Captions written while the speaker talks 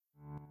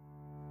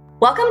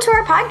Welcome to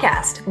our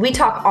podcast. We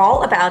talk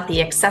all about the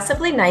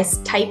excessively nice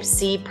Type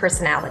C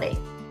personality.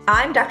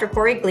 I'm Dr.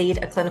 Corey Gleed,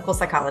 a clinical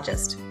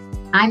psychologist.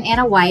 I'm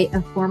Anna White,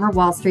 a former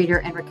Wall Streeter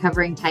and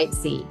recovering Type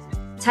C.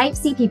 Type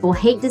C people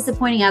hate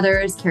disappointing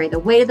others, carry the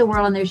weight of the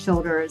world on their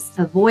shoulders,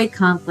 avoid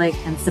conflict,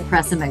 and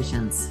suppress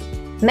emotions.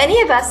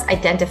 Many of us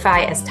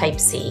identify as Type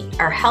C.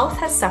 Our health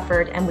has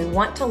suffered and we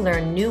want to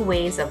learn new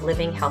ways of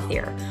living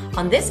healthier.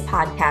 On this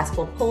podcast,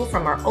 we'll pull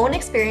from our own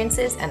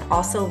experiences and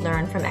also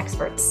learn from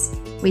experts.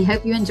 We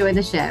hope you enjoy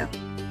the show.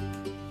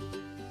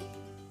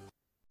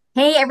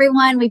 Hey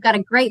everyone, we've got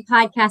a great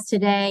podcast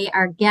today.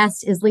 Our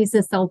guest is Lisa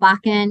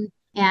Solbakken,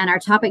 and our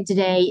topic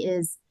today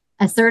is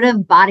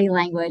assertive body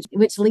language,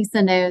 which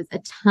Lisa knows a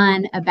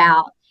ton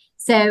about.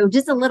 So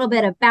just a little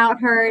bit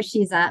about her.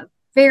 She's a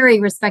very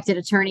respected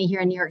attorney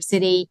here in New York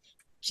City.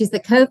 She's the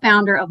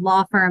co-founder of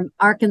law firm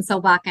Arkin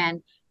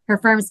Solbakken. Her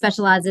firm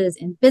specializes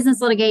in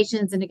business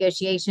litigations and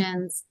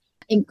negotiations,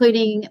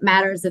 including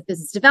matters of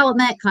business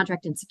development,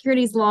 contract and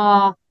securities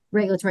law,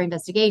 regulatory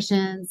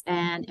investigations,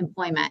 and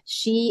employment.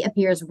 She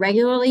appears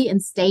regularly in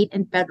state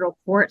and federal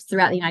courts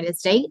throughout the United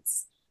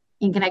States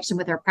in connection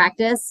with her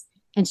practice.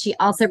 And she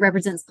also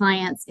represents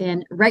clients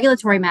in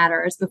regulatory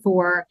matters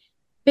before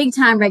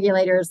big-time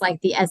regulators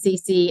like the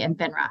SEC and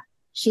FINRA.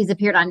 She's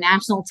appeared on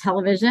national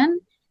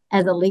television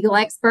as a legal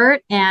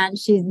expert, and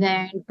she's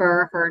known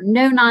for her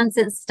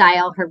no-nonsense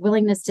style, her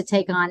willingness to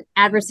take on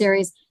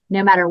adversaries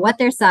no matter what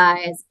their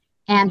size,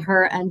 and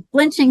her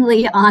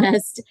unflinchingly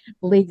honest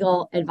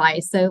legal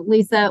advice. So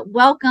Lisa,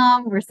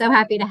 welcome. We're so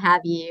happy to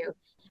have you.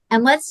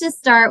 And let's just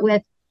start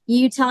with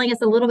you telling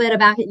us a little bit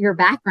about your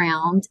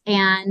background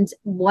and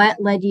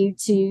what led you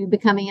to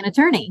becoming an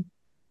attorney.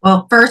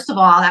 Well, first of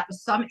all, that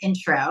was some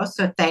intro.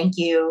 So thank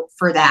you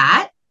for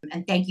that.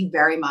 And thank you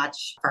very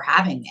much for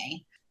having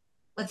me.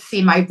 Let's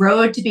see, my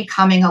road to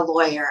becoming a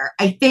lawyer.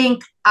 I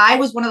think I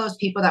was one of those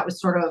people that was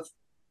sort of,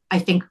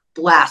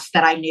 blessed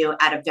that I knew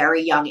at a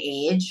very young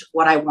age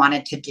what I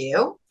wanted to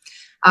do.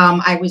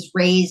 I was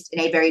raised in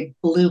a very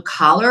blue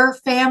collar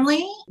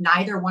family.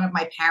 Neither one of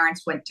my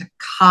parents went to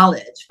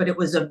college, but it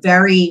was a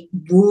very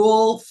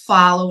rule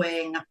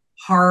following,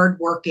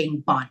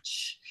 hardworking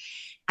bunch.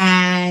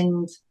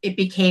 And it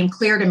became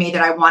clear to me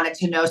that I wanted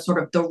to know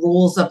sort of the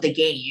rules of the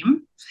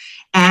game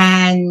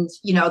and,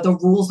 the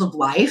rules of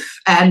life.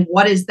 And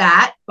what is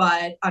that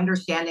but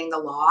understanding the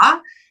law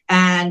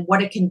and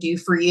what it can do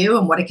for you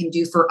and what it can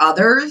do for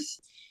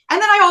others.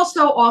 And then I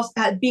also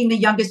being the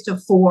youngest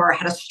of four,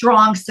 had a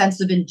strong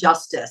sense of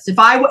injustice. If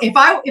I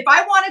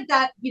wanted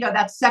that,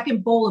 that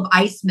second bowl of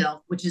ice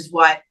milk, which is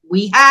what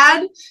we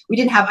had, we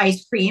didn't have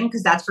ice cream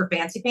because that's for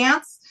fancy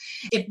pants.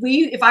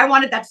 If I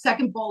wanted that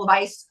second bowl of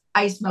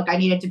ice milk, I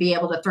needed to be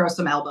able to throw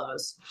some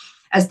elbows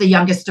as the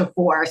youngest of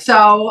four.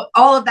 So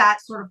all of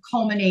that sort of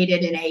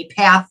culminated in a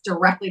path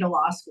directly to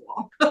law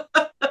school.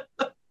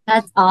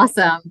 That's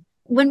awesome.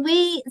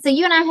 So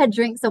you and I had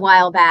drinks a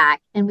while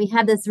back, and we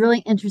had this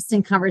really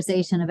interesting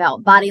conversation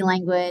about body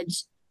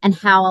language and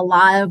how a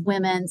lot of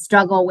women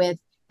struggle with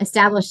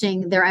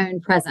establishing their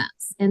own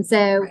presence. And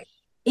so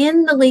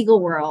in the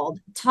legal world,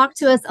 talk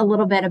to us a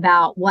little bit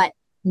about what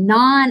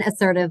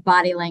non-assertive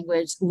body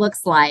language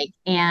looks like.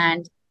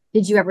 And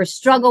did you ever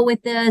struggle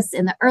with this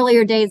in the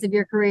earlier days of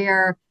your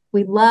career?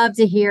 We'd love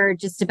to hear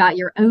just about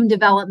your own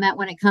development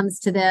when it comes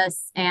to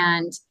this.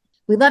 And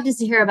we'd love just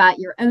to hear about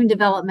your own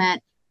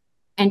development.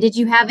 And did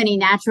you have any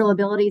natural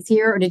abilities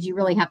here, or did you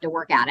really have to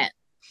work at it?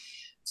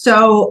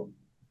 So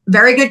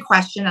very good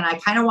question. And I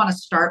kind of want to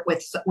start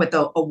with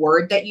a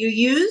word that you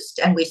used.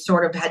 And we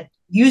sort of had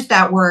used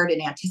that word in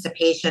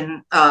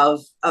anticipation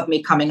of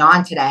me coming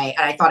on today.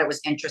 And I thought it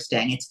was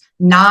interesting. It's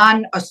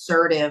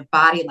non-assertive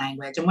body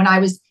language. And when I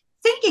was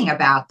thinking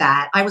about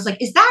that, I was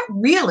like, is that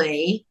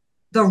really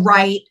the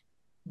right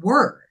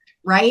word,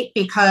 right?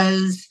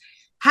 Because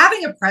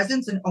having a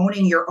presence and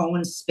owning your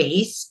own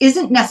space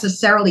isn't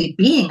necessarily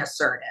being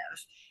assertive.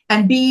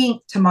 And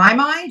to my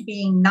mind,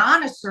 being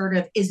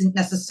non-assertive isn't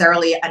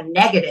necessarily a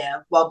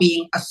negative, while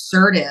being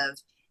assertive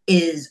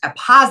is a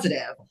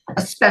positive,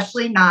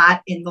 especially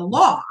not in the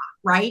law,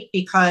 right?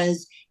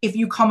 Because if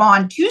you come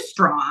on too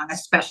strong,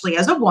 especially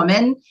as a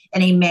woman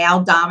in a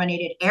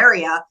male-dominated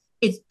area,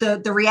 it's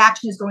the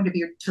reaction is going to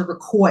be to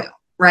recoil,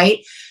 right?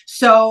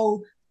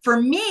 So for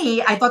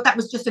me, I thought that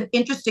was just an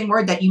interesting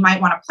word that you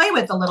might want to play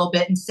with a little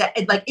bit and say,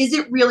 like, is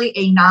it really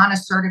a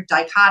non-assertive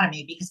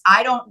dichotomy? Because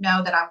I don't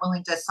know that I'm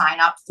willing to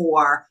sign up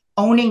for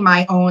owning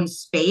my own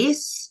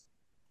space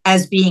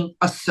as being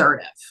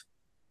assertive,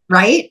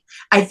 right?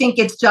 I think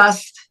it's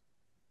just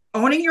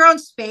owning your own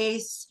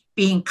space,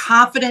 being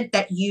confident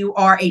that you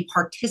are a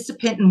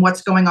participant in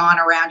what's going on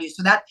around you.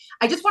 So that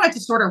I just wanted to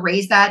sort of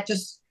raise that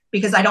just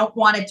because I don't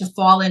want it to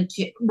fall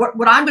into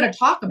what I'm going to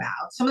talk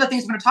about. Some of the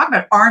things I'm going to talk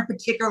about aren't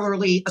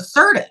particularly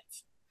assertive,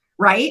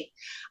 right?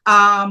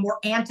 Or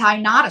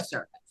not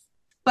assertive.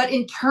 But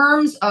in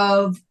terms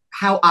of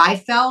how I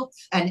felt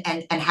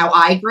and how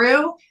I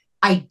grew,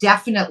 I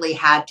definitely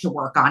had to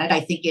work on it.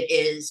 I think it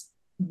is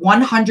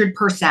 100%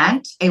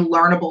 a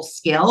learnable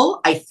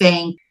skill. I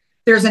think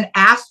there's an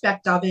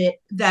aspect of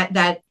it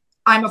that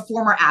I'm a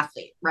former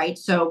athlete, right?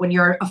 So when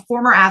you're a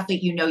former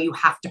athlete, you know you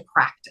have to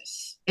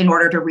practice in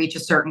order to reach a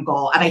certain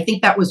goal. And I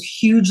think that was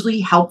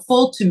hugely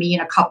helpful to me in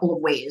a couple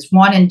of ways.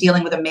 One, in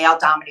dealing with a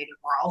male-dominated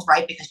world,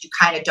 right? Because you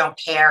kind of don't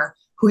care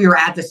who your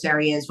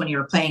adversary is when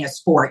you're playing a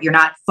sport. You're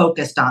not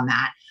focused on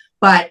that.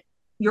 But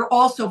you're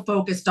also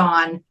focused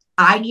on,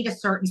 I need a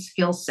certain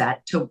skill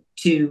set to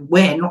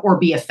win or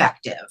be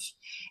effective.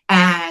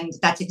 And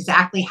that's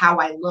exactly how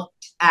I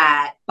looked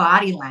at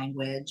body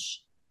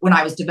language when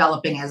I was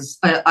developing as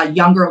a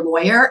younger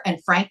lawyer,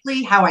 and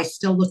frankly, how I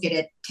still look at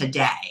it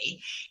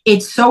today.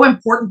 It's so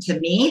important to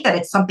me that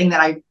it's something that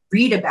I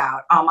read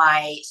about on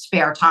my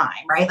spare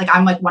time, right? Like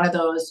I'm like one of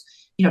those,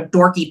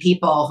 dorky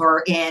people who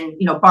are in,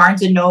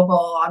 Barnes and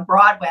Noble on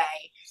Broadway,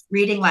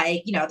 reading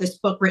like, this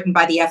book written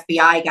by the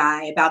FBI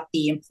guy about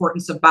the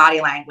importance of body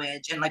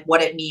language and like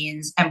what it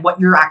means and what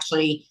you're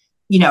actually,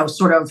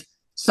 sort of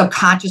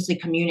subconsciously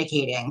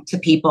communicating to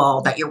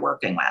people that you're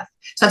working with.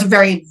 So that's a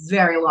very,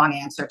 very long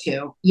answer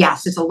to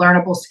yes, it's a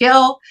learnable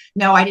skill.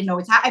 No, I didn't know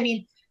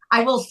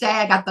I will say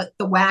I got the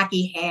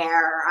wacky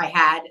hair I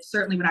had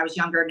certainly when I was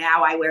younger.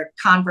 Now I wear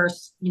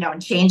Converse,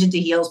 and change into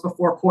heels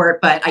before court,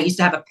 but I used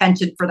to have a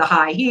penchant for the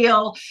high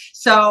heel.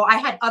 So I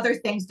had other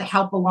things to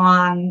help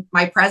along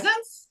my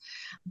presence.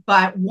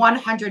 But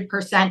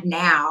 100%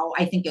 now,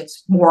 I think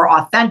it's more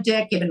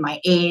authentic given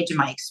my age and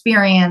my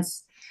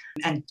experience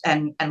and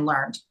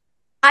learned.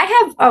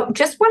 I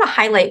just want to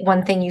highlight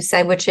one thing you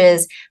said, which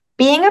is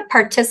being a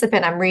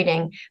participant. I'm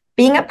reading,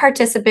 being a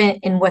participant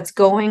in what's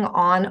going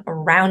on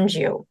around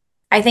you.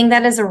 I think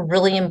that is a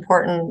really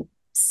important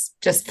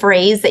just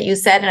phrase that you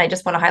said. And I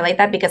just want to highlight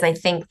that because I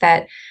think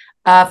that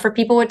for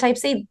people with type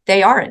C,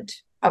 they aren't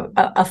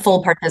a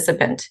full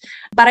participant.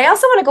 But I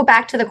also want to go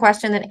back to the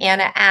question that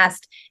Anna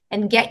asked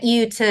and get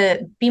you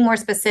to be more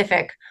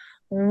specific.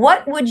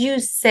 What would you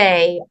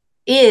say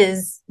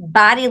is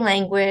body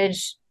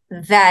language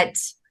that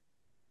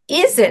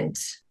isn't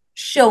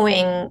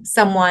showing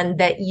someone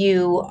that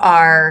you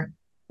are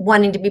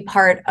wanting to be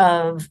part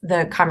of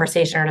the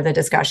conversation or the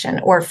discussion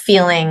or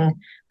feeling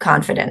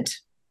confident?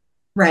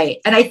 Right.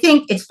 And I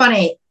think it's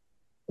funny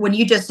when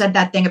you just said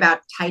that thing about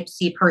type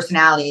C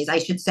personalities. I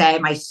should say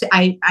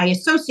I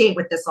associate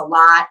with this a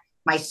lot.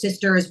 My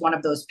sister is one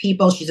of those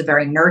people. She's a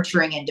very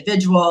nurturing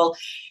individual.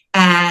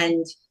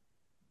 And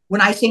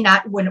when I say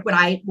not, when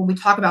we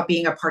talk about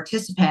being a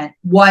participant,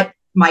 what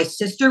my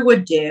sister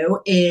would do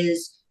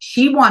is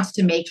she wants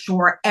to make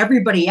sure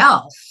everybody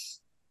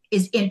else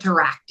is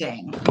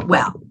interacting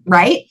well,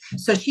 right?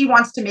 So she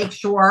wants to make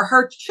sure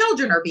her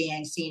children are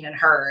being seen and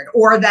heard,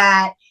 or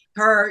that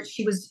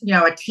she was,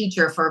 a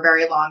teacher for a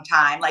very long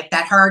time, like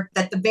that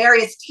the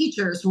various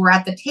teachers who were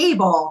at the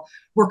table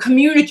were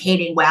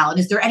communicating well. And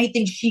is there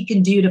anything she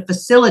can do to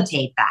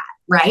facilitate that?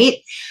 Right.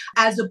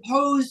 As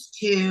opposed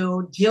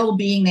to Jill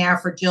being there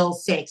for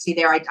Jill's sake. See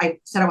there, I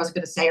said I wasn't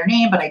going to say her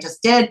name, but I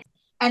just did.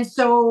 And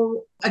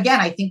so, again,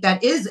 I think that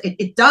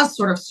it does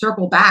sort of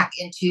circle back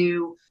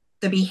into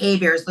the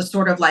behaviors, the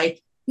sort of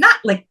like, not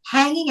like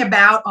hanging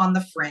about on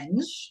the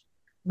fringe,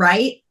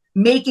 right?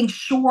 Making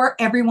sure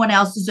everyone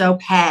else is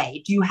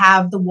okay. Do you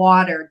have the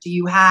water? Do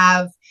you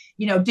have,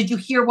 did you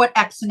hear what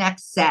X and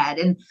X said?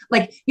 And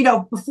like,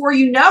 before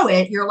you know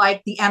it, you're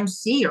like the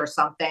MC or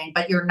something,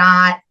 but you're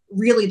not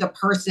really the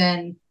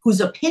person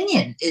whose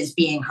opinion is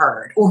being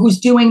heard or who's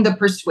doing the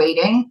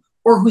persuading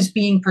or who's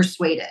being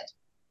persuaded.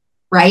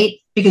 Right?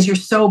 Because you're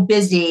so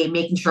busy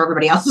making sure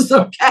everybody else is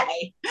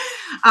okay.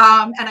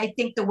 And I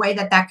think the way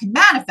that can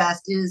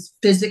manifest is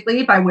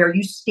physically by where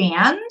you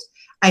stand.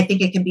 I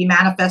think it can be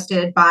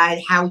manifested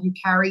by how you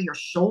carry your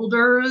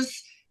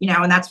shoulders,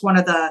 and that's one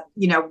of the,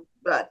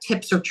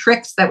 tips or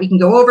tricks that we can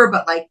go over.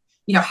 But like,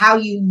 how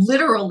you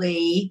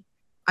literally,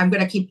 I'm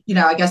going to keep,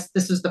 I guess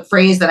this is the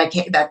phrase that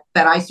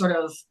I sort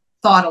of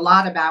thought a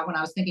lot about when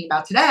I was thinking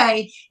about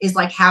today is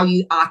like how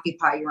you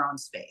occupy your own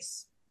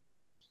space.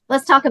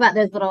 Let's talk about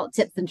those little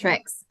tips and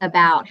tricks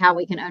about how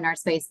we can own our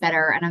space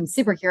better. And I'm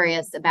super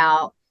curious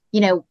about,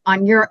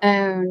 on your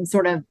own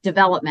sort of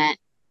development,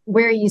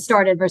 where you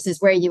started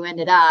versus where you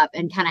ended up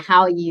and kind of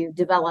how you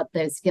developed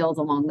those skills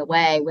along the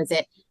way. Was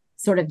it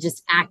sort of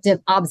just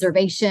active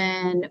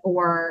observation,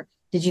 or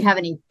did you have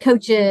any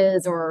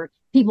coaches or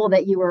people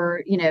that you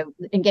were,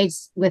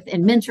 engaged with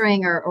in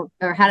mentoring,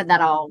 or how did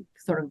that all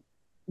sort of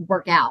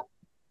work out?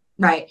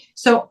 Right.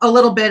 So a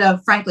little bit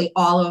of, frankly,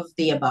 all of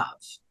the above.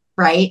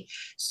 Right.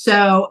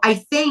 So I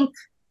think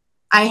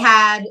I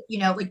had,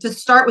 like to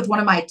start with one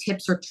of my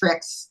tips or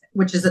tricks,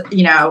 which is,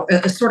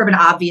 a sort of an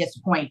obvious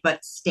point,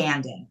 but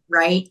standing.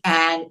 Right.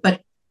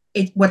 But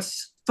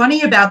what's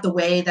funny about the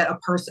way that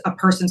a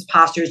person's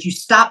posture is you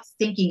stop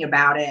thinking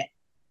about it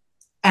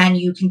and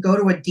you can go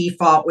to a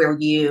default where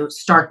you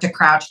start to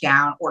crouch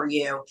down, or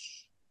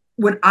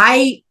what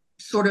I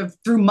sort of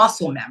through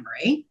muscle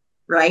memory,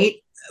 right,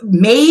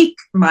 make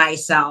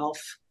myself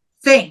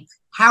think,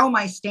 how am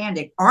I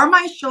standing? Are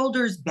my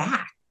shoulders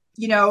back?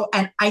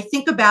 And I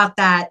think about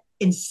that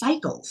in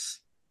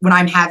cycles when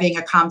I'm having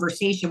a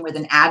conversation with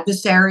an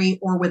adversary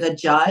or with a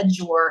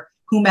judge or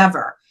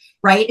whomever.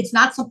 right? It's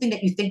not something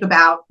that you think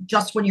about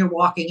just when you're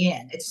walking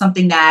in. It's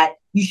something that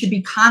you should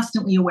be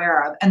constantly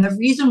aware of. And the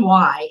reason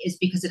why is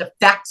because it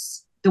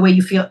affects the way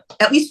you feel,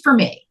 at least for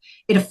me,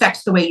 it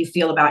affects the way you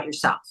feel about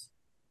yourself,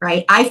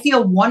 right? I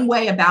feel one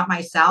way about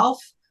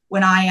myself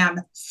when I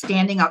am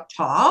standing up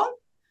tall.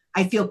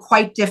 I feel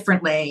quite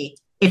differently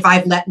if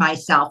I've let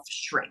myself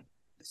shrink.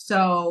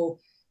 So,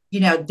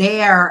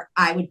 there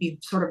I would be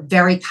sort of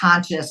very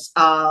conscious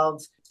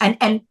of,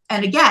 and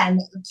again,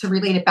 to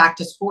relate it back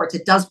to sports,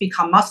 it does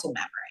become muscle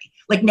memory.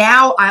 Like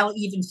now I'll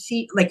even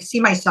see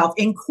myself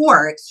in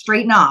court,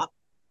 straighten up,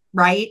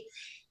 right?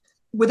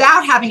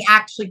 Without having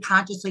actually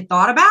consciously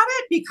thought about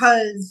it,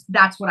 because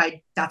that's what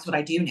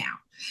I do now.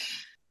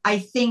 I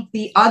think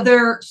the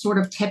other sort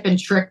of tip and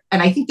trick,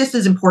 and I think this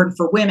is important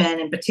for women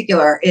in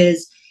particular,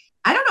 is,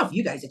 I don't know if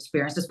you guys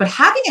experience this, but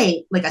having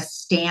a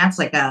stance,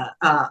 like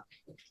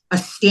a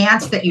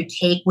stance that you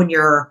take when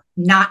you're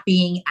not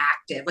being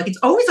active. Like it's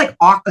always like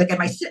awkward. Like am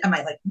I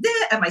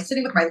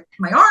sitting with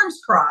my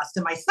arms crossed?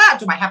 Am I sat?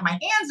 Do I have my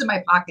hands in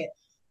my pocket?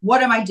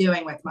 What am I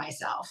doing with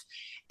myself?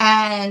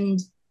 And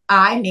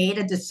I made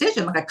a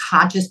decision, like a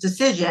conscious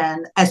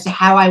decision, as to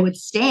how I would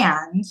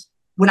stand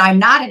when I'm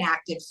not an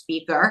active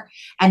speaker.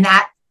 And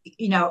that,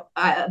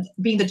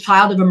 being the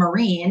child of a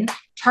Marine,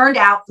 turned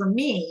out for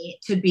me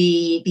to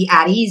be the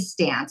at ease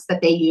stance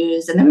that they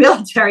use in the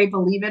military,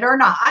 believe it or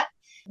not.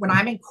 When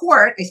I'm in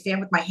court, I stand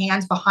with my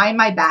hands behind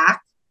my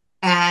back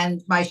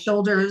and my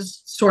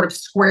shoulders sort of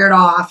squared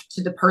off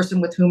to the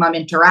person with whom I'm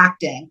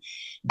interacting.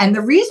 And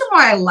the reason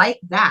why I like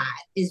that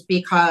is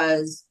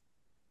because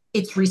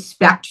it's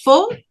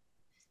respectful,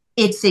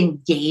 it's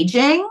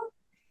engaging,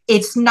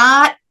 it's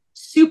not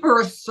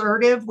super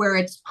assertive where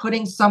it's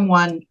putting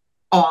someone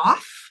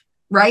off,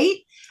 right?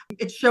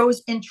 It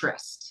shows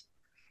interest.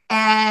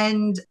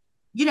 And,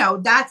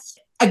 that's,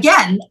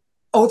 again,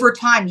 over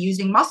time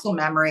using muscle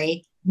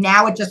memory,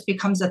 now it just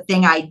becomes a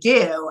thing I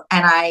do.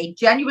 And I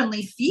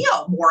genuinely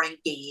feel more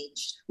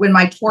engaged when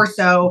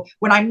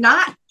I'm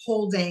not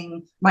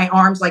holding my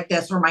arms like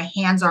this, or my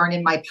hands aren't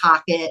in my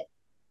pocket,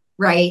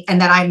 right?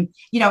 And that I'm,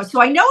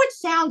 so I know it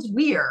sounds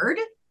weird,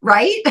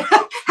 right?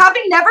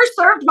 Having never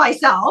served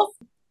myself,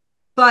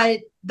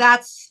 but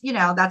that's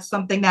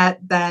something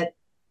that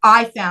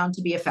I found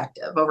to be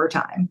effective over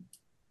time.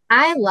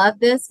 I love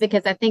this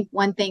because I think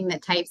one thing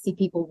that type C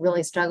people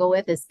really struggle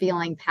with is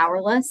feeling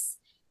powerless.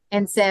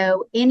 And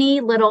so any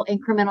little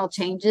incremental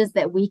changes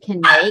that we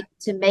can make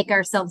to make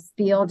ourselves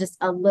feel just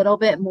a little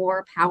bit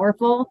more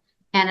powerful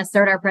and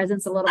assert our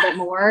presence a little bit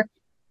more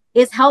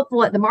is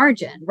helpful at the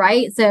margin,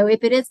 right? So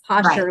if it is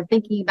posture, Right.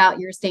 thinking about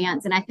your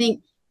stance, and I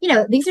think,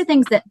 these are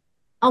things that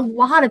a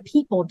lot of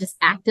people just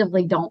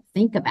actively don't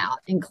think about,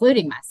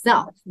 including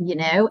myself,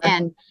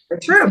 and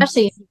True.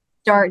 Especially if you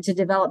start to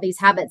develop these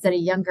habits at a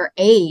younger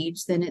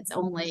age, then it's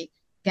only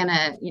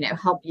gonna,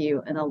 help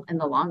you in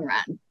the long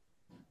run.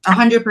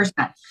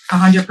 100%.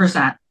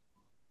 100%.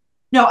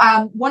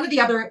 No, one of the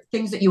other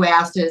things that you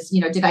asked is,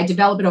 did I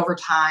develop it over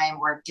time,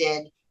 or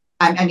did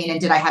I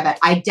have it?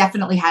 I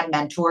definitely had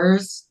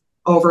mentors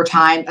over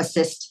time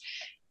assist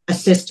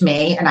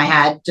me. And I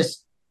had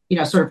just,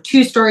 sort of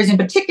two stories in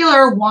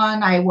particular.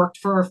 One, I worked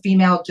for a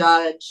female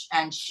judge,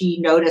 and she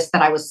noticed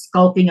that I was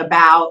skulking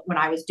about when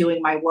I was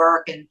doing my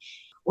work,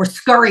 or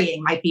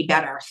scurrying might be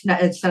better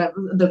instead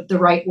of the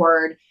right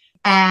word.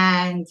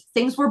 And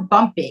things were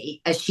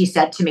bumpy, as she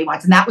said to me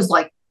once. And that was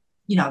like,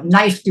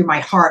 knife through my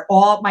heart.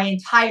 All my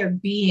entire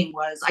being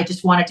was, I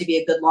just wanted to be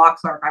a good law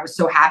clerk. I was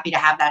so happy to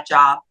have that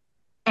job.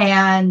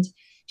 And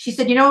she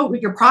said,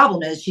 what your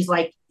problem is? She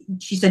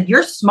said,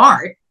 you're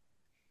smart.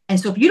 And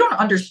so if you don't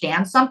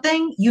understand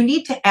something, you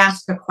need to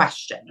ask a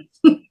question.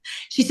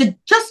 She said,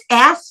 just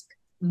ask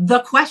the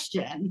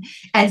question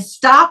and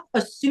stop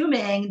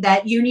assuming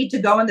that you need to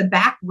go in the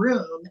back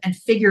room and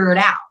figure it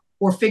out,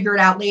 or figure it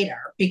out later.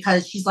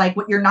 Because she's like,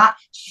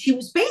 she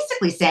was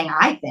basically saying,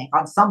 I think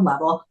on some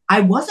level,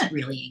 I wasn't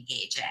really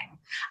engaging.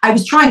 I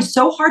was trying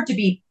so hard to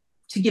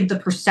give the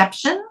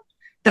perception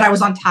that I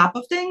was on top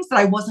of things, that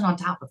I wasn't on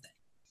top of things.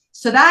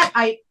 So that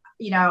I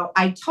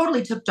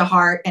totally took to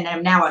heart, and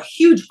am now a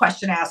huge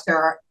question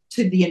asker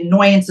to the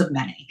annoyance of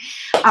many.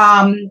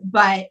 And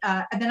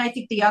then I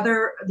think the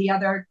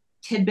other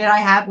tidbit I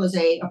had was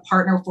a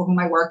partner for whom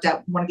I worked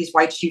at one of these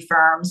white shoe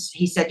firms.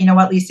 He said, you know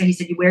what, Lisa? He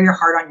said, you wear your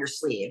heart on your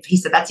sleeve. He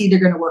said, that's either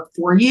going to work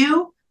for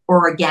you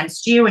or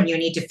against you, and you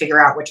need to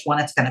figure out which one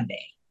it's going to be.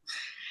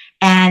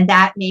 And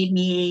that made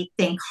me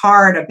think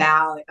hard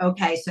about,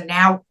 okay, so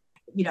now,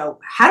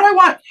 how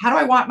do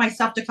I want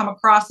myself to come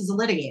across as a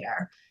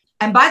litigator?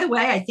 And by the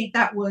way, I think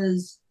that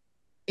was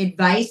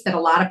advice that a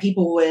lot of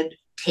people would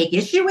take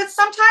issue with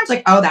sometimes.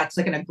 Like, oh, that's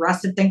like an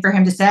aggressive thing for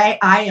him to say.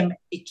 I am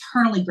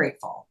eternally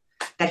grateful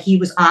that he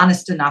was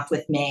honest enough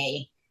with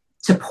me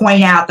to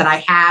point out that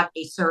I have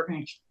a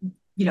certain,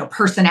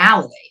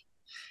 personality,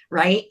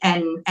 right?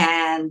 And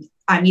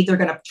I'm either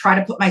going to try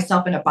to put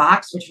myself in a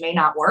box, which may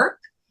not work,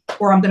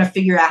 or I'm going to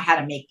figure out how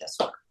to make this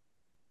work.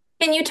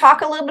 Can you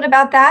talk a little bit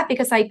about that?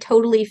 Because I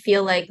totally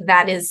feel like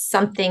that is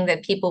something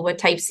that people with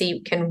type C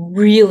can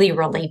really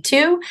relate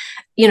to.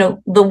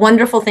 The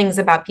wonderful things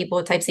about people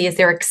with type C is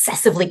they're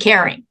excessively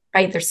caring,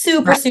 right? They're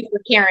super, Right. super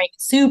caring,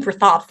 super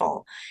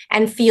thoughtful,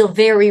 and feel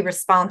very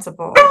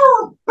responsible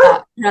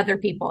for other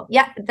people.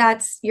 Yeah,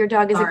 that's your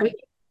dog is agreeing.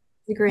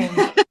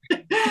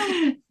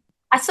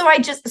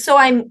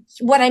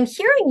 What I'm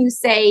hearing you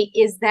say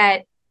is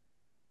that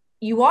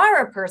you are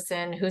a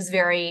person who's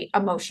very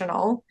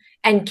emotional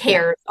and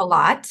cares a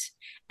lot.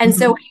 And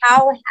so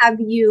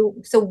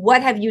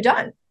what have you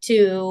done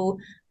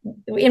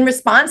in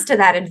response to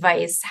that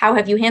advice? How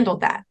have you handled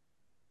that?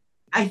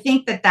 I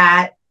think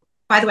that,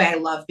 by the way, I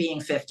love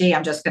being 50.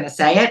 I'm just going to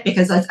say it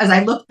because as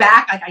I look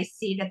back, like I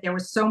see that there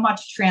was so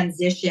much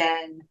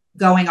transition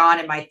going on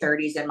in my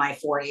 30s and my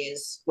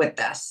 40s with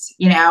this,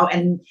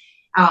 and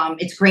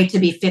it's great to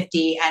be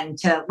 50 and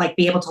to like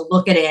be able to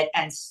look at it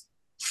and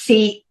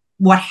see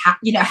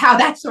how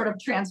that sort of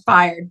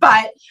transpired.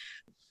 But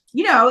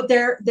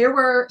there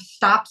were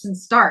stops and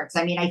starts.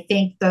 I mean, I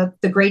think the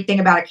great thing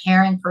about a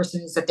caring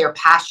person is that they're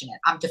passionate.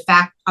 I'm de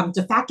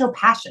facto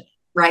passionate,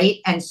 right?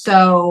 And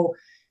so,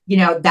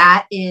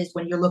 that is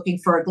when you're looking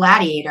for a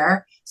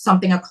gladiator,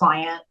 something a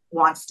client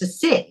wants to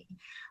see.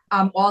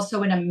 I'm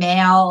also in a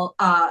male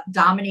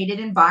dominated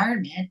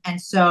environment.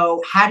 And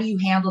so how do you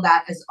handle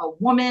that as a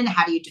woman?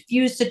 How do you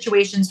diffuse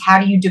situations? How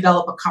do you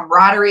develop a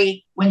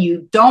camaraderie when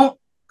you don't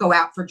go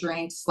out for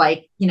drinks?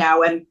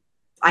 And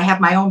I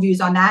have my own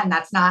views on that. And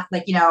that's not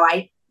like,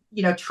 I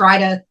try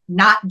to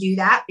not do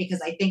that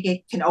because I think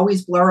it can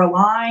always blur a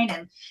line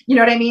and you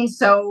know what I mean?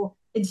 So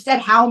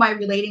instead, how am I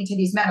relating to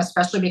these men,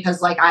 especially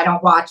because like, I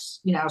don't watch,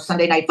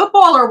 Sunday Night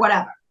Football or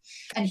whatever.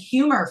 And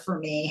humor for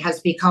me has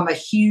become a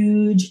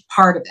huge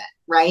part of it,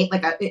 right?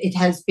 Like it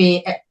has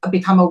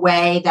become a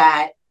way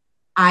that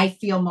I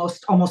feel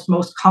almost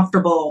most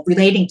comfortable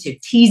relating to,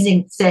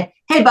 teasing, say,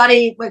 hey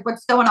buddy, like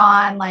what's going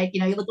on? Like,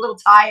 you look a little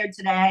tired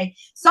today,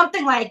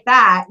 something like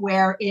that,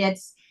 where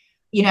it's,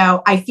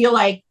 I feel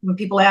like when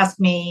people ask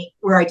me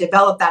where I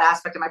developed that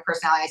aspect of my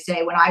personality, I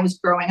say when I was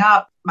growing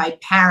up, my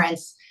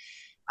parents,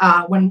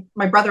 when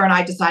my brother and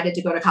I decided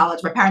to go to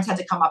college, my parents had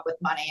to come up with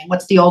money. And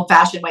what's the old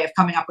fashioned way of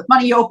coming up with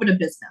money? You open a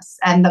business,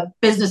 and the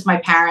business my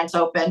parents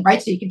opened, right?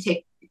 So you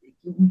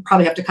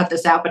probably have to cut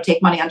this out, but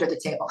take money under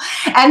the table.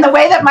 And the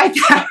way that my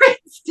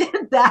parents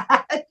did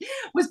that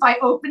was by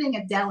opening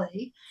a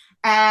deli.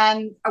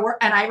 And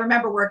I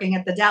remember working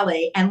at the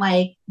deli, and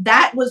like,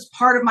 that was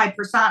part of my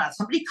persona.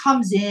 Somebody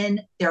comes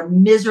in, they're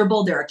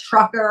miserable. They're a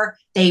trucker.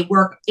 They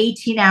work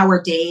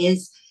 18-hour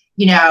days.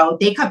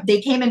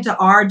 They came into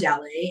our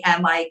deli,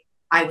 and like,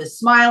 I was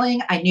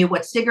smiling. I knew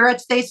what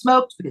cigarettes they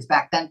smoked because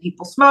back then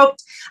people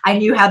smoked. I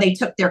knew how they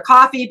took their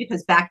coffee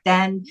because back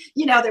then,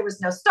 there was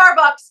no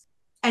Starbucks.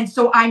 And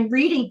so I'm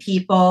reading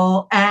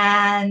people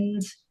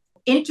and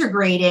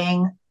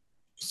integrating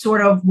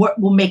sort of what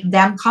will make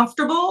them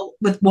comfortable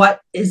with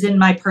what is in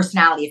my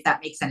personality, if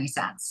that makes any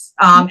sense.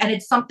 And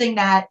it's something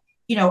that,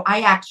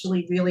 I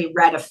actually really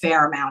read a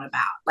fair amount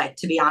about, like,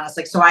 to be honest,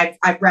 like, so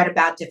I've read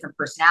about different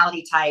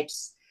personality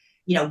types,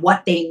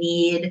 what they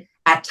need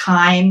at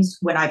times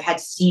when I've had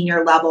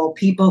senior level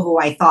people who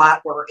I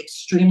thought were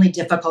extremely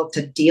difficult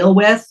to deal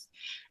with.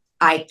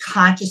 I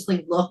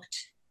consciously looked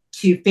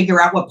to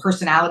figure out what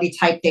personality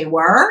type they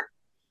were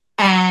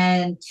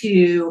and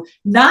to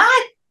not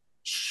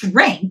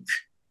shrink,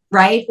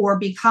 right? Or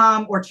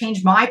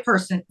change my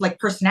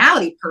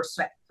personality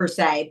per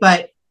se,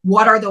 but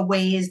what are the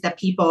ways that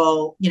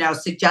people,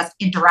 suggest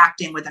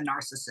interacting with a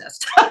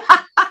narcissist?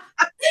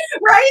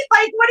 Right?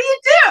 Like, what do you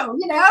do?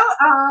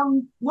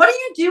 What do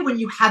you do when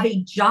you have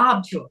a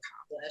job to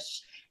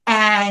accomplish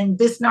and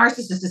this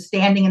narcissist is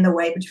standing in the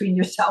way between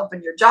yourself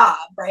and your job,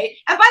 right?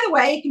 And by the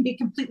way, it can be a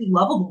completely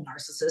lovable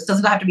narcissist.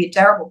 Doesn't have to be a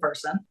terrible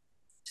person.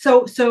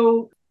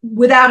 So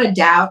without a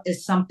doubt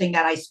is something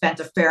that I spent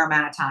a fair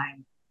amount of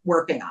time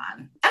working on.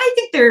 And I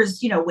think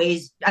there's,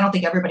 ways. I don't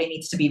think everybody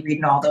needs to be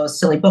reading all those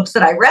silly books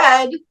that I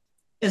read.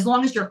 As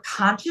long as you're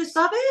conscious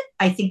of it,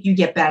 I think you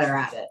get better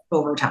at it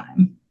over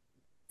time.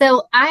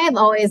 So I have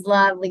always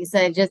loved,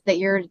 Lisa, just that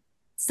you're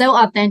so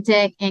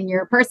authentic in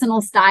your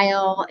personal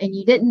style and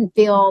you didn't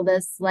feel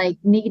this like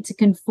need to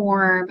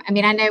conform. I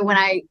mean, I know when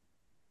I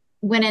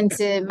went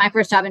into my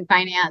first job in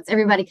finance,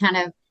 everybody kind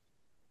of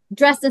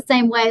dressed the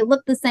same way,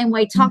 looked the same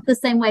way, talked the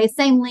same way,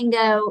 same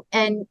lingo.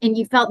 And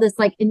you felt this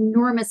like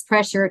enormous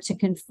pressure to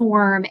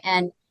conform.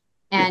 And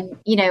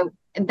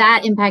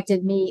that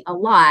impacted me a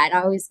lot.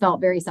 I always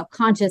felt very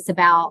self-conscious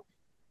about,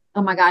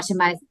 oh my gosh,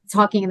 am I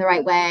talking in the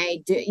right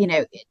way?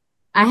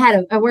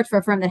 I worked for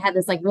a firm that had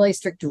this like really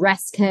strict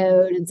dress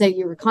code. And so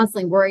you were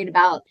constantly worried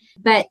about,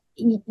 but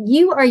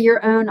you are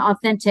your own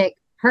authentic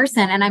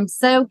person. And I'm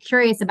so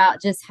curious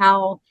about just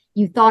how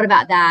you thought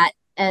about that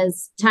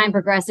as time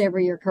progressed over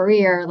your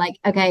career. Like,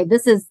 okay,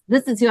 this is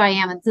who I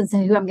am and this is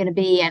who I'm going to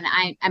be. And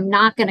I'm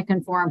not going to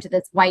conform to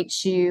this white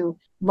shoe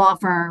law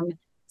firm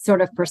sort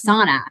of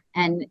persona.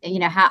 And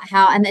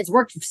and it's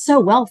worked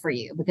so well for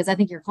you because I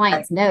think your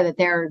clients know that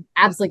they're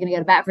absolutely going to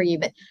go to bat for you.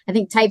 But I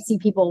think type C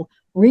people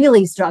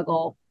really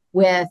struggle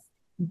with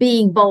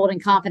being bold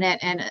and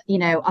confident and,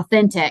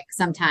 authentic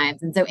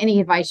sometimes. And so any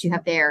advice you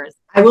have there is.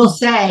 I will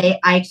say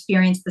I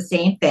experienced the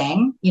same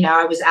thing.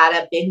 I was at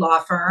a big law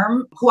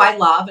firm who I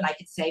love, and I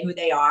could say who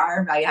they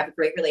are. I have a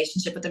great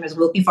relationship with them as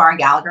Wilkie Farr and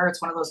Gallagher.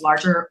 It's one of those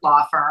larger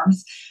law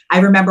firms. I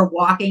remember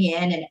walking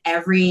in and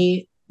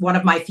every one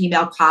of my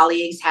female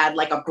colleagues had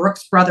like a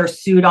Brooks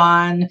Brothers suit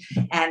on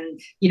and,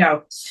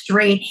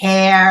 straight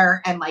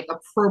hair and like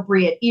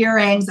appropriate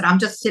earrings. And I'm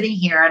just sitting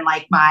here in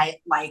like my,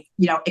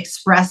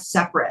 express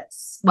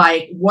separates,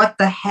 like, what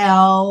the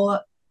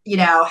hell,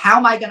 how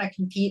am I going to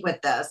compete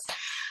with this?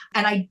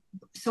 And I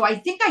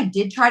think I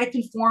did try to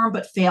conform,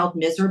 but failed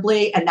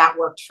miserably. And that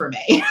worked for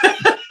me.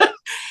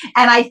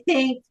 And I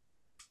think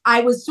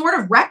I was sort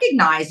of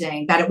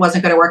recognizing that it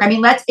wasn't going to work. I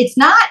mean,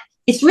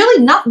 it's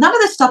really not, none of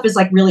this stuff is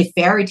like really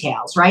fairy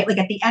tales, right? Like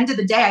at the end of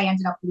the day, I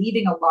ended up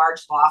leaving a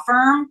large law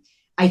firm,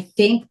 I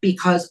think,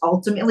 because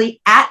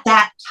ultimately at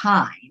that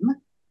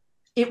time,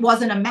 it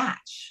wasn't a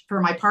match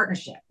for my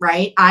partnership,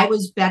 right? I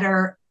was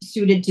better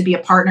suited to be a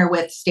partner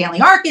with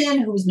Stanley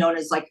Arkin, who was known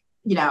as like,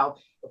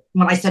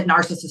 when I said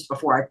narcissist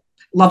before,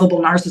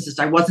 lovable narcissist,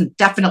 I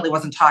definitely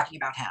wasn't talking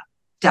about him.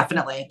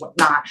 Definitely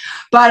not.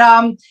 But,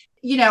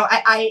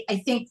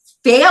 I think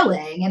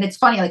failing, and it's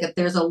funny, like if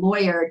there's a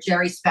lawyer,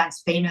 Jerry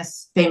Spence,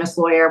 famous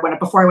lawyer,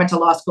 before I went to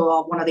law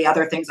school, one of the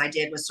other things I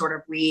did was sort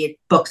of read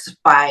books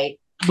by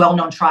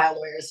well-known trial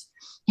lawyers,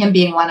 him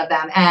being one of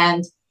them.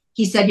 And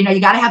he said, you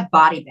got to have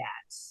body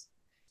bags.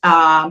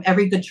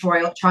 Every good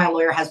trial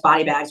lawyer has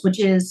body bags, which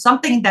is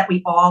something that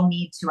we all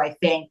need to, I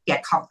think,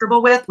 get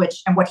comfortable with,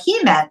 and what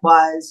he meant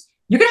was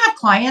you're going to have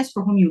clients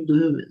for whom you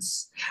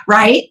lose,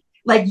 right?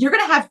 Like you're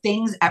going to have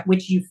things at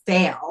which you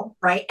fail,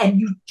 right? And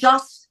you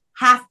just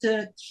have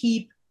to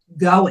keep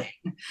going.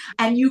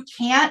 And you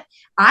can't,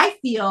 I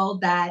feel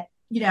that,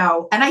 and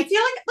I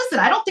feel like, listen,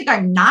 I don't think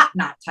I'm not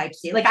type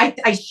C. Like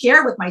I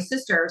share with my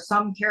sister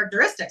some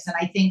characteristics. And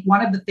I think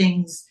one of the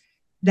things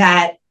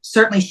that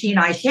certainly she and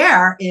I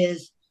share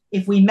is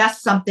if we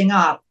mess something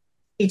up,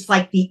 it's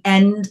like the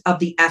end of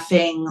the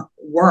effing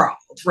world,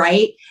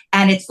 right?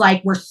 And it's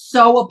like, we're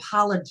so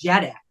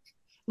apologetic.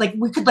 Like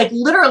we could like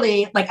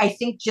literally, like I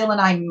think Jill and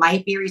I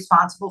might be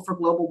responsible for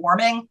global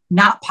warming,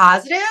 not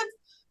positive,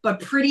 but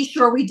pretty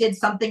sure we did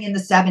something in the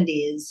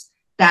 70s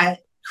that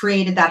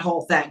created that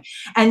whole thing.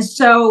 And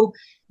so,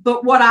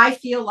 but what I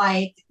feel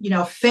like,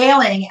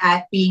 failing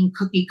at being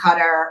cookie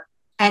cutter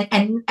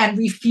and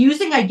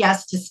refusing, I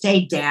guess, to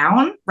stay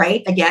down,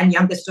 right? Again,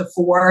 youngest of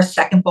 4,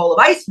 second bowl of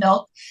ice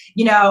milk,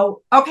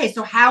 okay,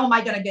 so how am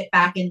I going to get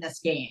back in this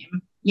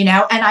game? And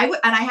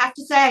I have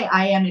to say,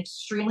 I am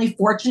extremely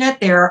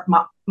fortunate.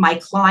 My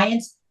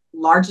clients,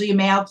 largely a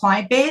male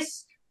client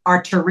base,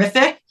 are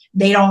terrific.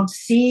 They don't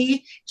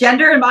see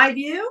gender in my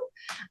view,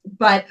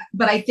 but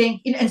I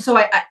think, and so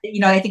I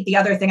think the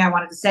other thing I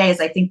wanted to say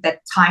is I think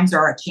that times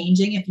are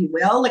changing, if you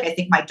will. Like I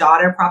think my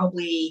daughter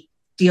probably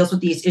deals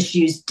with these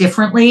issues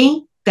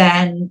differently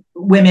than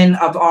women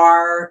of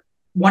our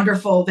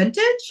wonderful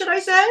vintage, should I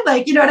say?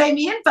 Like, you know what I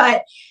mean?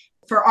 But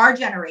for our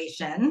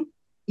generation,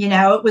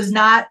 it was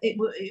not,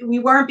 we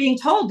weren't being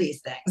told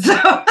these things.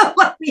 So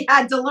we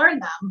had to learn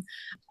them.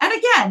 And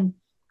again,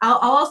 I'll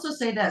also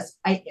say this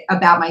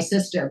about my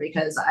sister,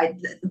 because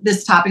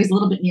this topic is a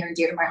little bit near and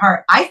dear to my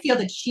heart. I feel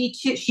that she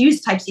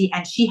was type C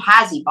and she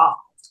has evolved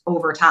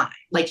over time.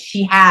 Like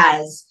she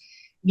has,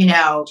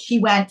 she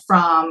went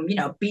from,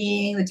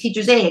 being the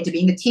teacher's aide to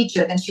being the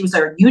teacher. Then she was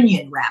a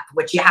union rep,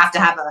 which you have to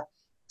have a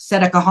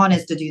set of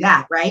cojones to do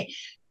that. Right.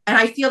 And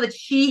I feel that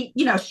she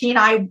and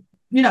I,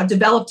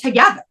 developed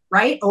together,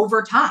 right,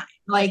 over time.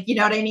 Like, you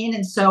know what I mean?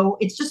 And so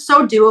it's just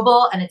so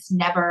doable and it's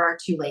never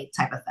too late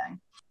type of thing.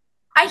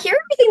 I hear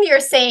everything that you're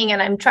saying,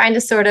 and I'm trying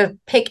to sort of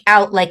pick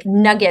out like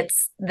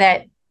nuggets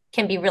that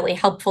can be really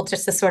helpful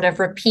just to sort of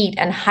repeat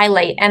and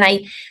highlight. And I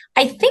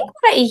think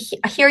what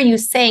I hear you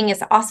saying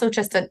is also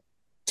just a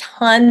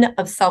ton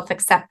of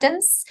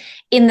self-acceptance,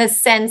 in the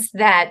sense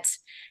that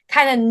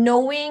kind of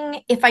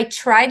knowing if I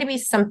try to be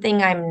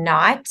something I'm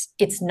not,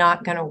 it's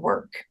not going to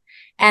work.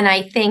 And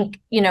I think,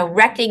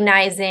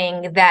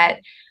 recognizing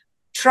that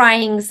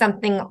trying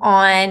something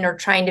on or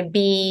trying to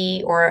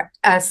be or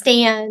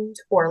stand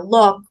or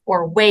look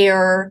or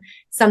wear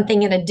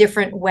something in a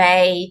different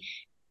way,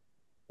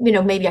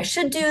 maybe I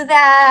should do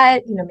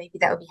that, maybe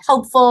that would be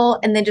helpful.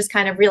 And then just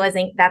kind of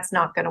realizing that's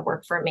not going to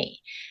work for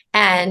me.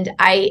 And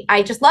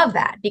I just love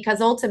that,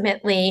 because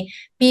ultimately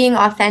being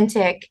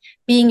authentic,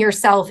 being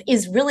yourself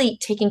is really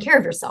taking care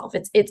of yourself.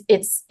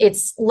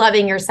 It's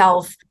loving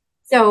yourself.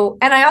 So,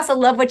 and I also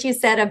love what you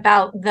said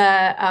about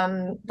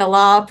the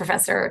law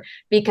professor,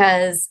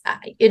 because,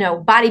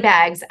 body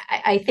bags,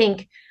 I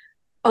think,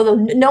 although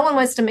no one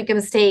wants to make a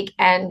mistake,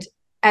 and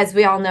as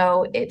we all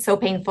know, it's so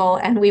painful,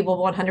 and we will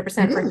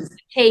 100% bring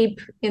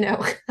tape,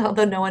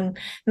 although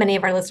many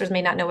of our listeners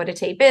may not know what a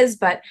tape is,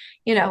 but,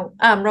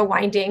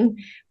 rewinding.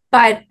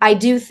 But I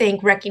do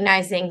think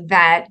recognizing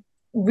that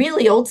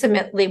really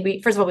ultimately,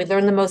 first of all, we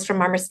learn the most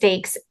from our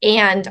mistakes.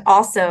 And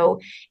also,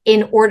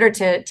 in order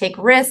to take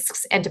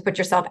risks and to put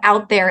yourself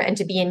out there and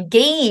to be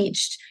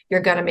engaged,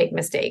 you're going to make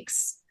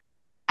mistakes.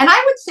 And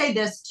I would say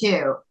this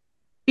too,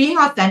 being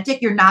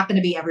authentic, you're not going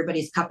to be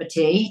everybody's cup of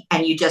tea,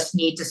 and you just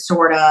need to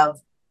sort of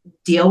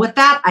deal with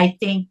that. I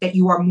think that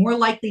you are more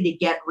likely to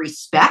get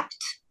respect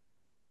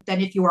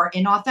than if you are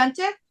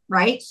inauthentic,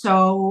 right?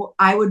 So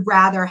I would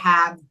rather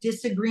have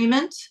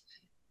disagreement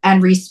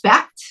and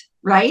respect,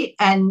 right?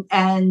 And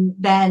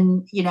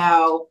then,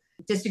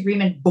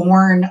 disagreement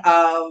born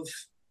of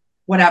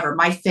whatever,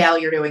 my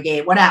failure to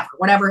engage,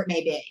 whatever it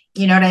may be.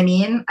 You know what I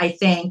mean? I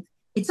think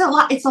it's a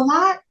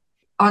lot.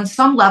 On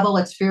some level,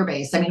 it's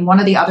fear-based. I mean, one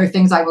of the other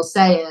things I will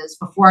say is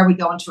before I would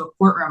go into a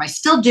courtroom, I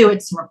still do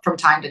it from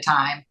time to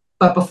time,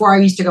 but before I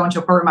used to go into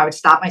a courtroom, I would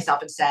stop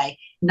myself and say,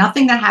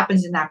 nothing that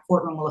happens in that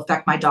courtroom will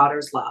affect my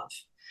daughter's love.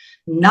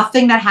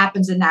 Nothing that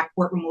happens in that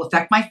courtroom will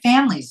affect my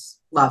family's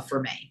love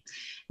for me.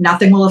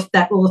 Nothing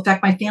that will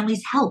affect my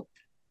family's health,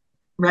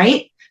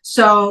 right?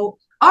 So,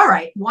 all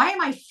right, why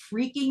am I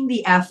freaking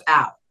the F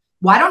out?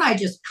 Why don't I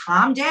just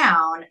calm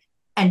down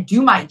and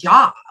do my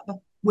job,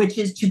 which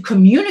is to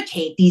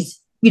communicate these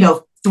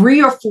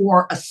 3 or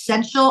 4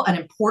 essential and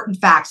important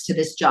facts to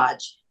this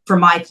judge for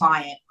my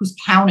client who's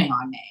counting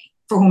on me,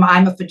 for whom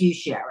I'm a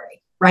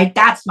fiduciary, right?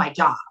 That's my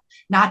job,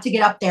 not to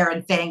get up there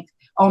and think,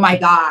 oh my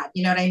God,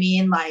 you know what I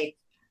mean? Like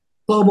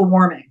global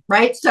warming,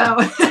 right? So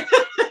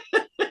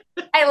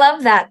I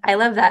love that.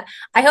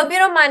 I hope you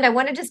don't mind. I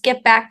want to just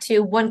get back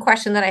to one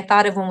question that I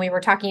thought of when we were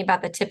talking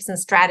about the tips and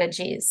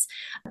strategies.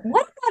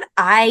 What about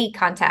eye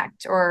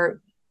contact, or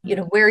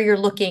where you're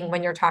looking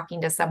when you're talking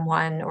to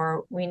someone,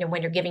 or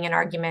when you're giving an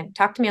argument?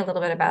 Talk to me a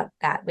little bit about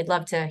that. We'd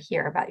love to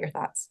hear about your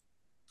thoughts.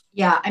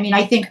 Yeah, I mean,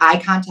 I think eye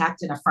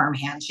contact and a firm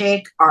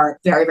handshake are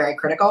very, very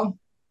critical.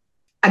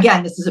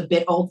 Again, this is a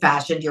bit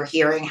old-fashioned. You're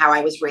hearing how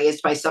I was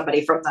raised by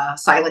somebody from the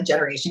silent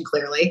generation,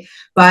 clearly.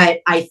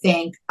 But I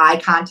think eye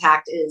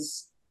contact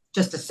is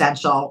just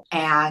essential.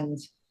 And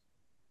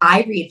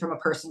I read from a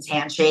person's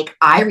handshake.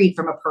 I read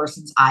from a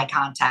person's eye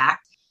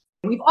contact.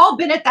 We've all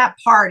been at that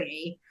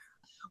party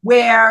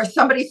where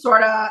somebody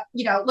sort of,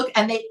 look,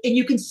 and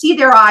you can see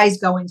their eyes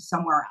going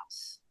somewhere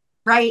else,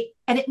 right?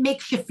 And it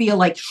makes you feel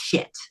like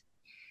shit.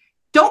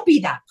 Don't be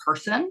that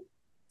person,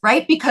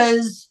 right?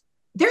 Because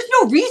there's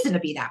no reason to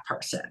be that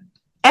person.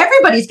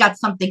 Everybody's got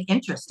something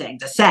interesting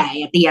to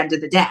say at the end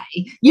of the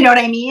day. You know what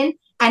I mean?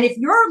 And if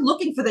you're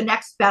looking for the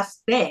next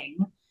best thing,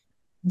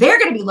 they're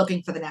going to be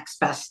looking for the next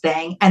best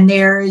thing. And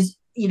there's,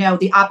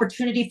 the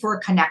opportunity for a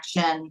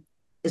connection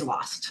is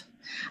lost.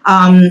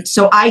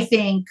 So I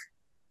think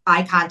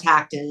eye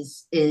contact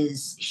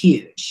is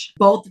huge,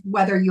 both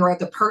whether you're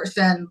the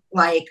person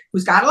like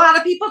who's got a lot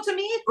of people to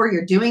meet or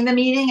you're doing the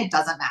meeting, it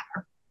doesn't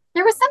matter.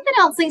 There was something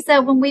else,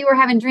 Lisa, when we were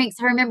having drinks.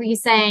 I remember you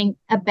saying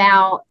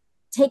about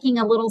taking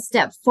a little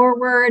step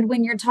forward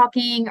when you're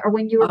talking or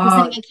when you were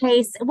presenting a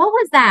case. What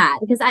was that?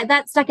 Because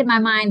that stuck in my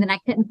mind and I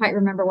couldn't quite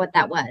remember what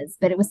that was,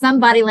 but it was some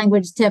body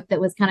language tip that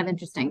was kind of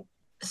interesting.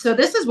 So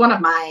this is one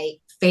of my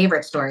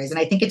favorite stories, and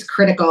I think it's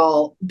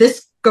critical.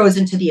 This goes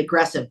into the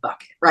aggressive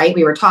bucket, right?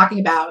 We were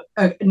talking about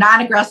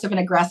non-aggressive and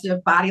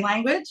aggressive body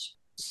language.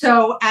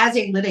 So as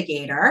a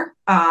litigator,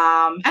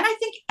 and I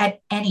think at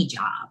any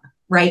job,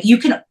 right,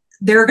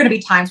 there are going to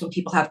be times when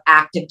people have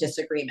active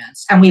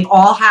disagreements, and we've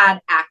all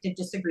had active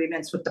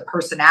disagreements with the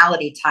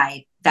personality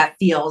type that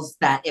feels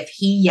that if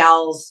he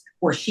yells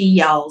or she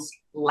yells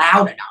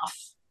loud enough,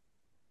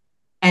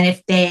 and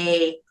if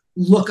they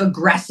look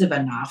aggressive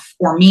enough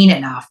or mean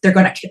enough, they're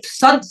going to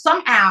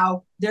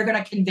somehow they're going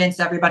to convince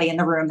everybody in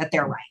the room that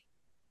they're right,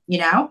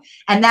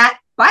 and that,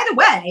 by the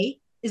way,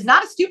 is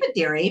not a stupid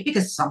theory,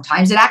 because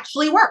sometimes it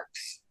actually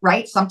works,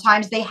 right?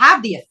 Sometimes they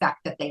have the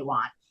effect that they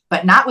want,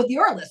 but not with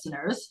your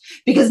listeners,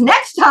 because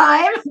next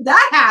time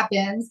that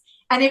happens,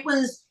 and it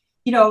was,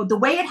 the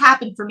way it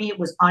happened for me, it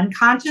was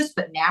unconscious,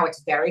 but now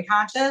it's very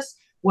conscious,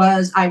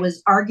 was I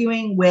was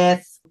arguing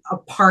with a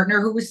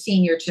partner who was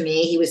senior to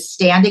me. He was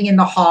standing in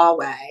the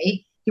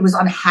hallway. He was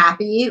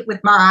unhappy with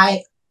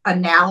my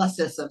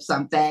analysis of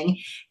something.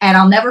 And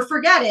I'll never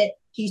forget it.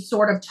 He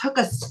sort of took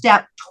a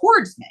step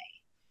towards me,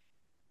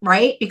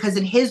 right? Because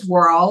in his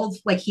world,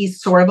 like,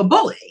 he's sort of a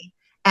bully,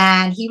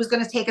 and he was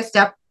going to take a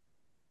step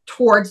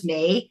towards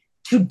me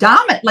to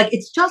dominate. Like,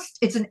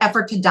 it's an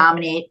effort to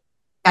dominate.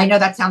 I know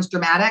that sounds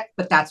dramatic,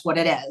 but that's what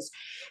it is.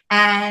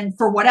 And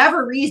for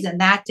whatever reason,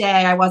 that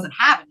day I wasn't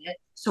having it.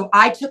 So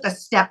I took a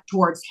step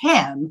towards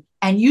him,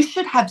 and you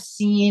should have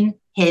seen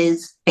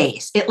his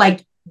face. It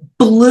like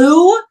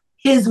blew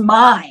his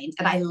mind,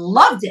 and I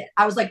loved it.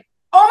 I was like,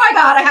 oh my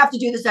God, I have to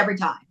do this every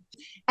time.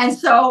 And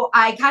so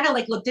I kind of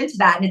like looked into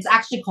that, and it's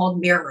actually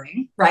called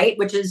mirroring, right?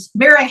 Which is,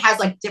 mirroring has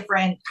like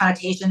different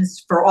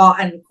connotations for all.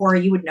 And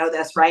Corey, you would know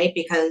this, right?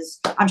 Because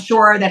I'm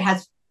sure that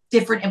has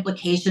different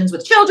implications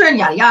with children,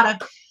 yada, yada.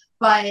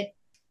 But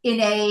in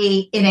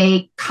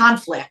a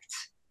conflict,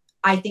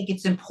 I think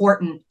it's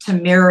important to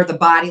mirror the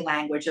body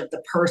language of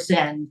the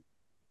person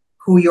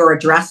who you're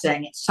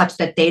addressing, such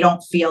that they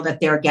don't feel that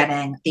they're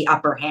getting the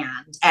upper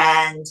hand.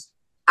 And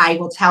I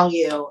will tell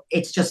you,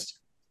 it's just,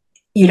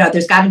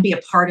 there's got to be a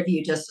part of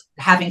you just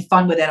having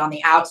fun with it on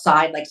the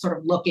outside, like sort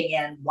of looking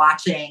in,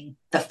 watching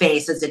the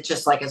face as it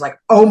just like is like,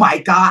 oh my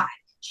God,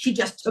 she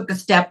just took a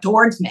step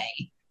towards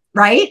me,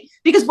 right?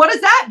 Because what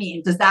does that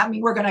mean? Does that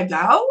mean we're going to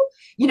go?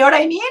 You know what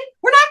I mean?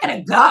 We're not going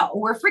to go.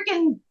 We're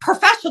freaking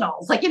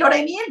professionals. Like, you know what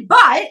I mean?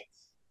 But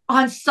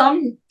on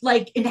some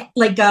I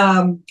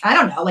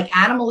don't know, like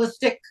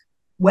animalistic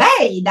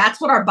way,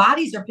 that's what our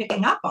bodies are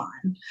picking up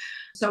on.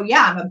 So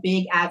yeah, I'm a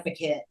big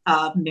advocate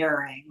of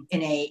mirroring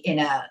in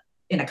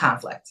a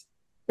conflict.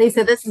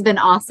 Lisa, this has been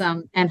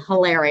awesome and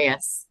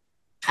hilarious.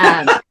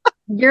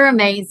 You're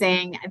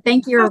amazing.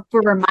 Thank you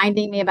for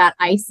reminding me about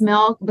ice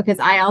milk, because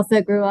I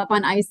also grew up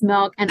on ice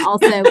milk, and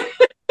also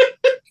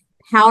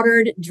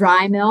powdered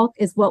dry milk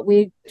is what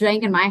we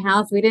drank in my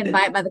house. We didn't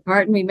buy it by the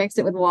carton. We mixed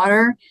it with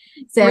water.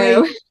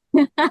 So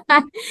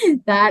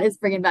that is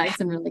bringing back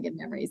some really good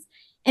memories.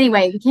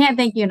 Anyway, we can't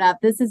thank you enough.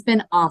 This has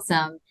been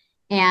awesome.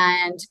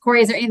 And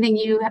Corey, is there anything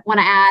you want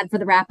to add for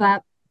the wrap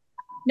up?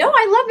 No,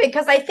 I love it,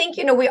 because I think,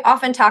 we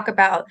often talk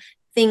about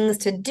things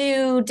to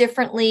do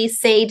differently,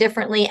 say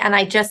differently. And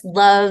I just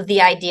love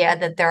the idea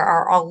that there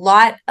are a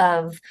lot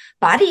of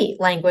body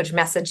language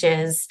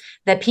messages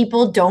that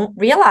people don't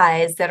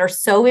realize that are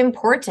so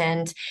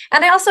important.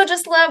 And I also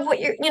just love what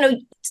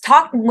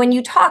when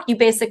you talk, you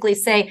basically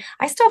say,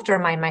 I still have to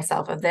remind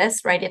myself of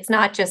this, right? It's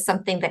not just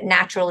something that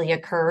naturally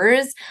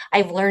occurs.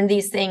 I've learned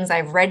these things.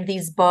 I've read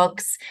these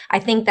books. I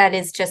think that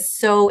is just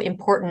so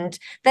important,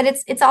 that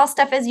it's all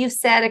stuff, as you've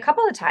said a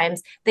couple of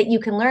times, that you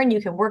can learn,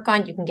 you can work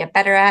on, you can get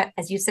better at.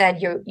 As you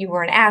said, you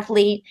were an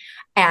athlete.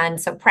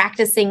 And so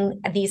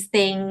practicing these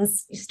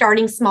things,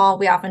 starting small,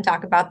 we often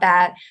talk about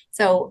that.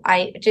 So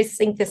I just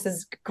think this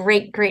is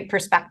great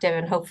perspective,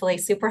 and hopefully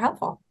super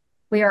helpful.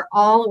 We are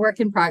all a work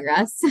in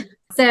progress.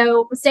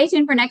 So stay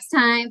tuned for next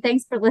time.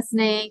 Thanks for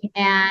listening.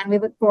 And we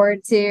look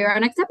forward to our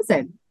next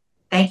episode.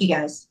 Thank you,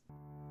 guys.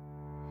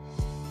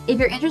 If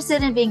you're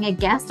interested in being a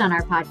guest on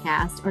our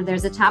podcast, or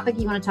there's a topic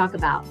you want to talk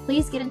about,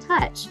 please get in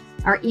touch.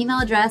 Our email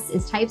address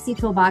is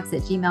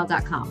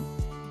typectoolbox@gmail.com.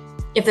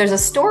 If there's a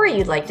story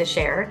you'd like to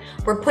share,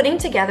 we're putting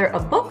together a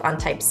book on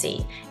Type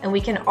C, and we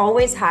can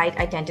always hide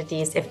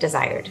identities if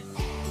desired.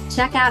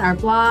 Check out our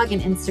blog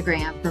and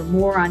Instagram for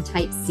more on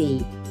Type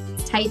C.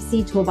 It's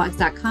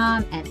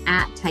typectoolbox.com and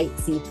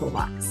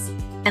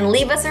 @typectoolbox. And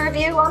leave us a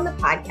review on the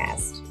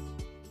podcast.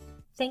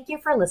 Thank you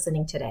for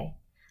listening today.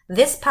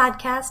 This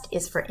podcast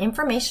is for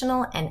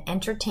informational and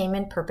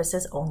entertainment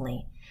purposes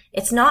only.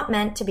 It's not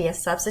meant to be a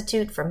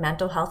substitute for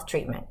mental health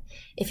treatment.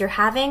 If you're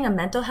having a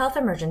mental health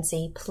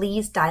emergency,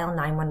 please dial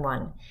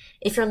 911.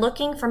 If you're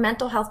looking for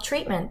mental health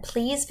treatment,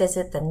 please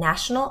visit the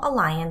National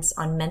Alliance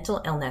on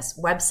Mental Illness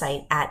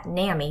website at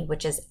NAMI,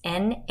 which is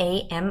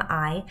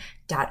NAMI.org.